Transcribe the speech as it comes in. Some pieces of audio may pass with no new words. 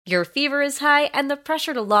Your fever is high, and the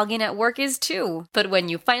pressure to log in at work is too. But when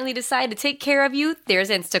you finally decide to take care of you, there's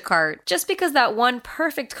Instacart. Just because that one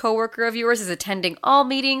perfect coworker of yours is attending all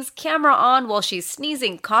meetings, camera on while she's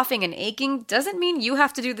sneezing, coughing, and aching, doesn't mean you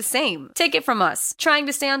have to do the same. Take it from us. Trying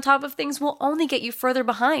to stay on top of things will only get you further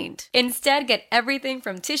behind. Instead, get everything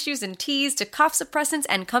from tissues and teas to cough suppressants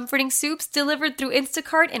and comforting soups delivered through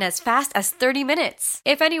Instacart in as fast as 30 minutes.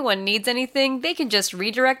 If anyone needs anything, they can just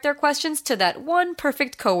redirect their questions to that one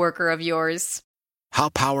perfect coworker of yours. How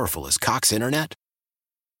powerful is Cox Internet?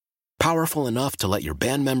 Powerful enough to let your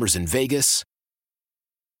band members in Vegas,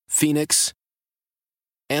 Phoenix,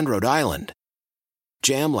 and Rhode Island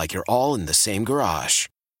jam like you're all in the same garage.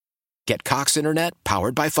 Get Cox Internet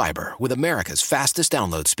powered by fiber with America's fastest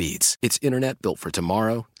download speeds. It's internet built for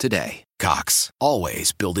tomorrow, today. Cox,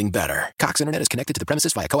 always building better. Cox Internet is connected to the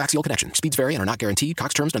premises via coaxial connection. Speeds vary and are not guaranteed.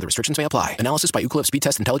 Cox terms and other restrictions may apply. Analysis by Ookla Speed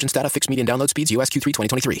Test Intelligence Data. Fixed median download speeds. US Q3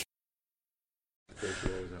 2023.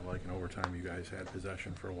 Like in overtime, you guys had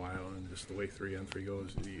possession for a while, and just the way 3-on-3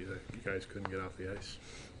 goes, you guys couldn't get off the ice.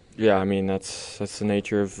 Yeah, I mean that's the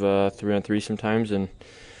nature of 3-on-3 sometimes, and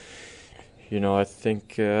I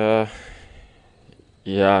think I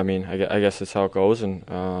guess that's how it goes, and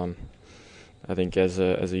I think as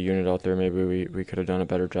a unit out there, maybe we could have done a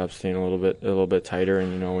better job staying a little bit tighter,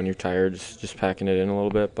 and when you're tired, just packing it in a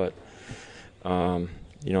little bit, but.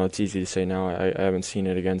 It's easy to say now. I haven't seen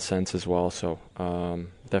it again since as well, so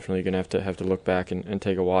definitely going to have to look back and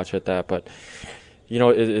take a watch at that. But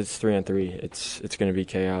it's 3-on-3. It's going to be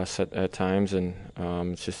chaos at times, and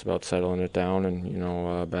it's just about settling it down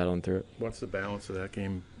and battling through it. What's the balance of that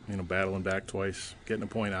game? Battling back twice, getting a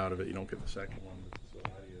point out of it. You don't get the second one. So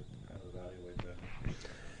how do you kind of evaluate that?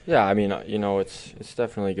 Yeah, I mean, it's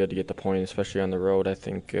definitely good to get the point, especially on the road. I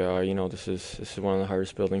think this is one of the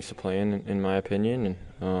hardest buildings to play in my opinion,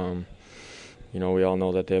 and we all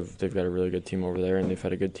know that they've got a really good team over there, and they've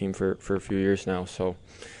had a good team for a few years now. So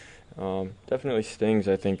definitely stings.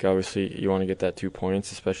 I think obviously you want to get that 2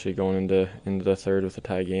 points, especially going into the third with a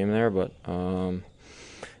tie game there, but.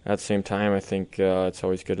 At the same time, I think it's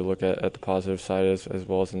always good to look at the positive side as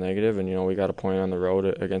well as the negative. And, we got a point on the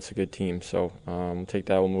road against a good team. So we'll take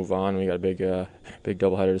that, we'll move on. We got a big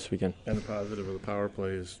doubleheader this weekend. And the positive of the power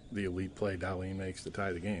play is the elite play Darlene makes to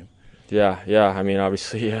tie the game. Yeah. I mean,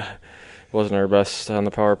 obviously it wasn't our best on the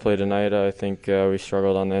power play tonight. I think we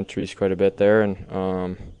struggled on the entries quite a bit there.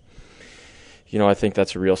 And, I think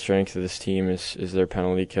that's a real strength of this team is their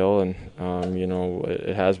penalty kill, and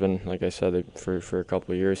it has been, like I said, for a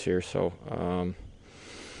couple of years here. So,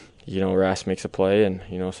 Rass makes a play, and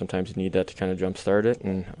sometimes you need that to kind of jumpstart it,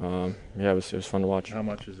 and it was fun to watch. How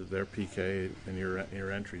much is it their PK and your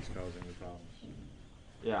entries causing the problems?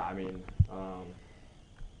 Yeah, I mean,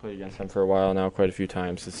 played against them for a while now, quite a few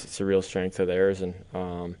times. It's a real strength of theirs, and.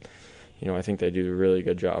 I think they do a really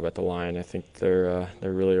good job at the line. I think they're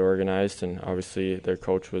really organized, and obviously their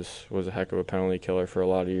coach was a heck of a penalty killer for a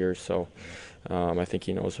lot of years. So I think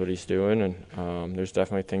he knows what he's doing, and there's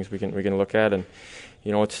definitely things we can look at. And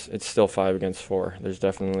it's still 5 against 4. There's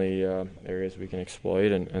definitely areas we can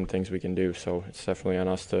exploit and things we can do. So it's definitely on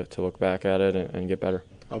us to look back at it and get better.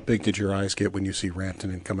 How big did your eyes get when you see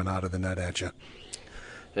Rantanen coming out of the net at you?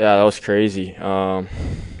 Yeah, that was crazy.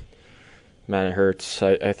 Man, it hurts.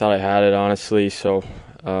 I thought I had it, honestly. So,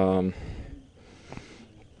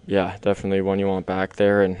 definitely one you want back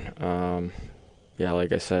there. And,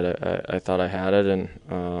 like I said, I thought I had it.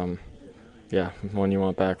 And, one you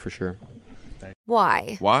want back for sure.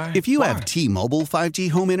 Why? Why? If you have T-Mobile 5G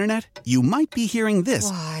home internet, you might be hearing this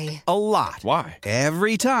Why? a lot. Why?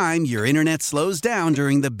 Every time your internet slows down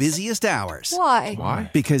during the busiest hours. Why? Why?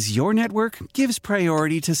 Because your network gives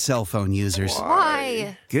priority to cell phone users.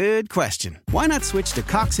 Why? Good question. Why not switch to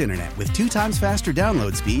Cox Internet with 2 times faster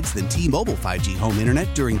download speeds than T-Mobile 5G home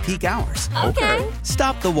internet during peak hours? Okay.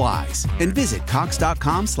 Stop the whys and visit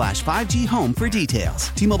cox.com/5G home for details.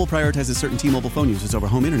 T-Mobile prioritizes certain T-Mobile phone users over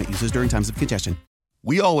home internet users during times of congestion.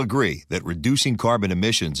 We all agree that reducing carbon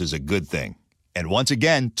emissions is a good thing. And once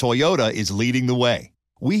again, Toyota is leading the way.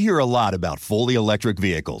 We hear a lot about fully electric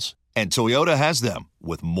vehicles, and Toyota has them,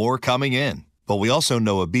 with more coming in. But we also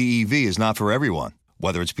know a BEV is not for everyone,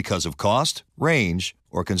 whether it's because of cost, range,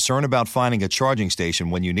 or concern about finding a charging station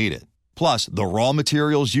when you need it. Plus, the raw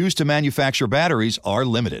materials used to manufacture batteries are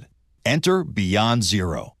limited. Enter Beyond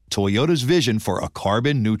Zero, Toyota's vision for a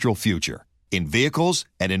carbon-neutral future. In vehicles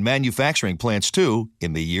and in manufacturing plants, too,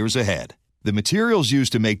 in the years ahead. The materials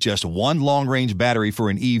used to make just one long-range battery for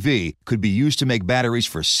an EV could be used to make batteries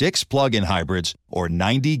for 6 plug-in hybrids or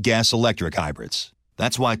 90 gas-electric hybrids.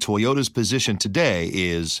 That's why Toyota's position today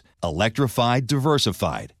is electrified,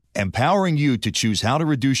 diversified, empowering you to choose how to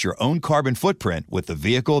reduce your own carbon footprint with the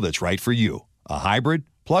vehicle that's right for you. A hybrid,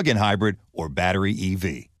 plug-in hybrid, or battery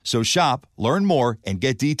EV. So shop, learn more, and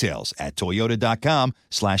get details at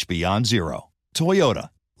toyota.com/beyond0. Toyota,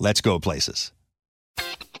 let's go places.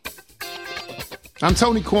 I'm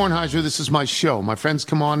Tony Kornheiser. This is my show. My friends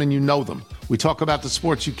come on and you know them. We talk about the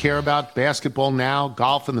sports you care about, basketball now,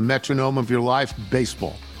 golf, and the metronome of your life,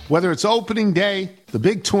 baseball. Whether it's opening day, the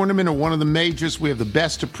big tournament, or one of the majors, we have the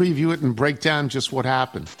best to preview it and break down just what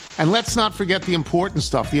happened. And let's not forget the important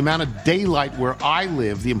stuff, the amount of daylight where I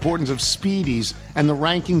live, the importance of speedies, and the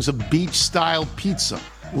rankings of beach-style pizza.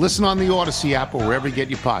 Listen on the Odyssey app or wherever you get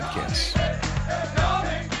your podcasts.